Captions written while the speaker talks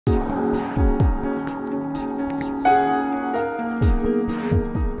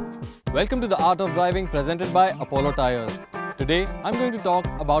Welcome to the Art of Driving presented by Apollo Tyres. Today I'm going to talk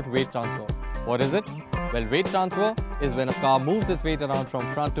about weight transfer. What is it? Well, weight transfer is when a car moves its weight around from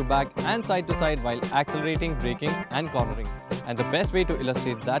front to back and side to side while accelerating, braking and cornering. And the best way to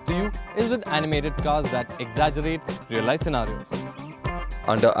illustrate that to you is with animated cars that exaggerate real life scenarios.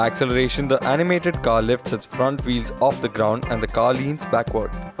 Under acceleration, the animated car lifts its front wheels off the ground and the car leans backward.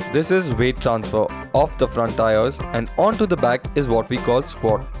 This is weight transfer off the front tires and onto the back is what we call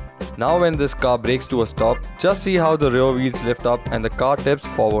squat. Now when this car brakes to a stop, just see how the rear wheels lift up and the car tips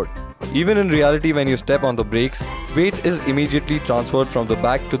forward. Even in reality, when you step on the brakes, weight is immediately transferred from the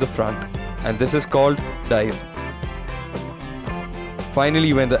back to the front, and this is called dive.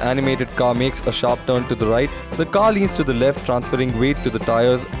 Finally, when the animated car makes a sharp turn to the right, the car leans to the left, transferring weight to the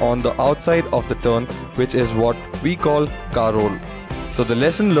tires on the outside of the turn, which is what we call car roll. So the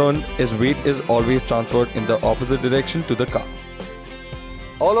lesson learned is weight is always transferred in the opposite direction to the car.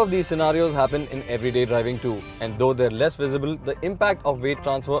 All of these scenarios happen in everyday driving too, and though they're less visible, the impact of weight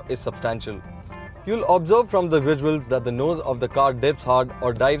transfer is substantial. You'll observe from the visuals that the nose of the car dips hard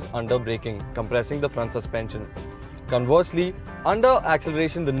or dives under braking, compressing the front suspension. Conversely, under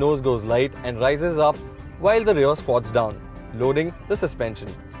acceleration the nose goes light and rises up while the rear squats down, loading the suspension.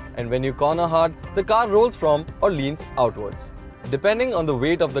 And when you corner hard, the car rolls from or leans outwards. Depending on the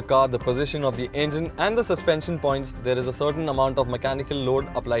weight of the car, the position of the engine and the suspension points, there is a certain amount of mechanical load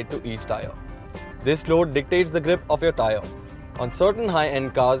applied to each tire. This load dictates the grip of your tire. On certain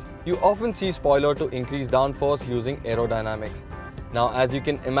high-end cars, you often see spoiler to increase downforce using aerodynamics. Now, as you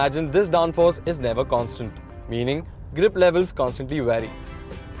can imagine, this downforce is never constant, meaning grip levels constantly vary.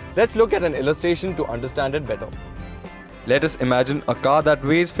 Let's look at an illustration to understand it better. Let us imagine a car that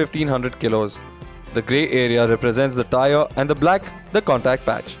weighs 1500 kilos. The grey area represents the tire and the black the contact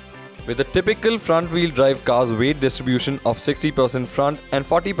patch. With a typical front-wheel drive car's weight distribution of 60% front and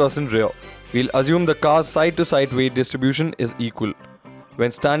 40% rear, we'll assume the car's side-to-side weight distribution is equal.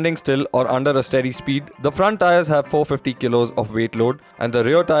 When standing still or under a steady speed, the front tires have 450 kilos of weight load and the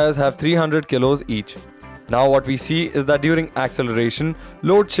rear tires have 300 kilos each. Now what we see is that during acceleration,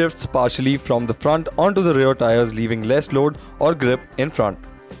 load shifts partially from the front onto the rear tires, leaving less load or grip in front.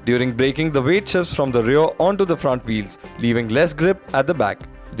 During braking, the weight shifts from the rear onto the front wheels, leaving less grip at the back.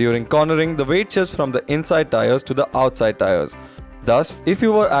 During cornering, the weight shifts from the inside tires to the outside tires. Thus, if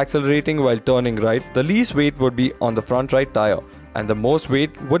you were accelerating while turning right, the least weight would be on the front right tire, and the most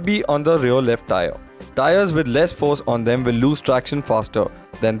weight would be on the rear left tire. Tires with less force on them will lose traction faster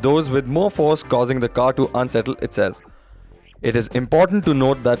than those with more force, causing the car to unsettle itself. It is important to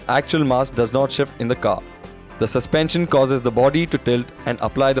note that actual mass does not shift in the car. The suspension causes the body to tilt and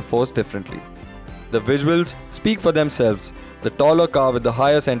apply the force differently. The visuals speak for themselves. The taller car with the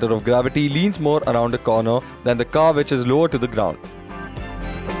higher center of gravity leans more around a corner than the car which is lower to the ground.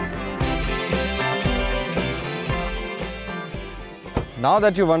 Now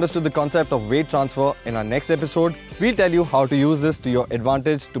that you've understood the concept of weight transfer, in our next episode, we'll tell you how to use this to your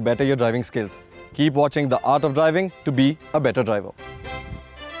advantage to better your driving skills. Keep watching The Art of Driving to be a better driver.